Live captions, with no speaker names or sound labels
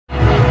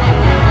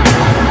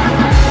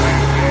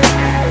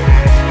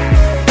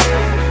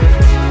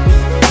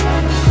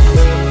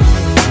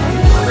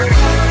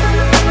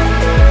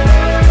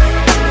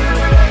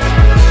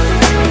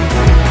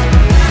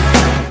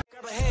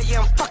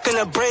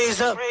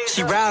raise up.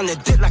 She round the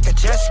dick like a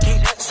jet ski.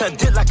 Suck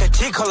dick like a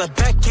G, call her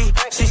Becky.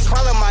 She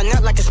swallow my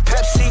nut like it's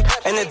Pepsi.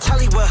 And then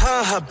telly with her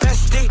and her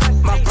bestie.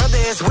 My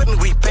brother is with me,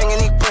 we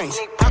banging, he brings.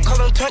 I call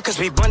him twin cause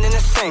we one in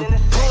the same.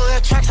 Pulling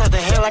the tracks out the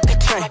hair like a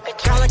train.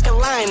 Got like a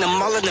lion,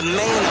 I'm all in the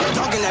main. I'm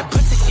dogging that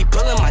pussy, she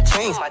pulling my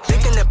chains.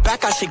 Dick in the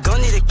back, I should go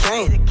need a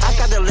cane. I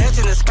got the lens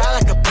in the sky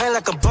like a plane,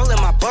 like a bullet.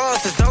 My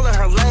balls is all in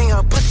her lane.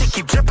 Her pussy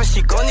keep dripping,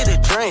 she gon' need a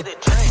drain.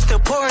 Pussy still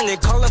pouring, they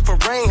call it for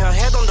rain. Her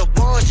head on the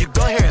walls, you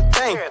gon' hear a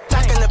thing.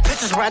 Knocking the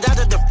pictures right out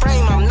of the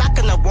frame. I'm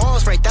knocking the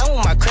walls right down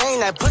with my crane.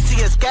 That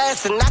pussy is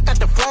gas and I got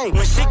the flame.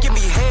 When she give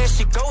me head,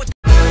 she go with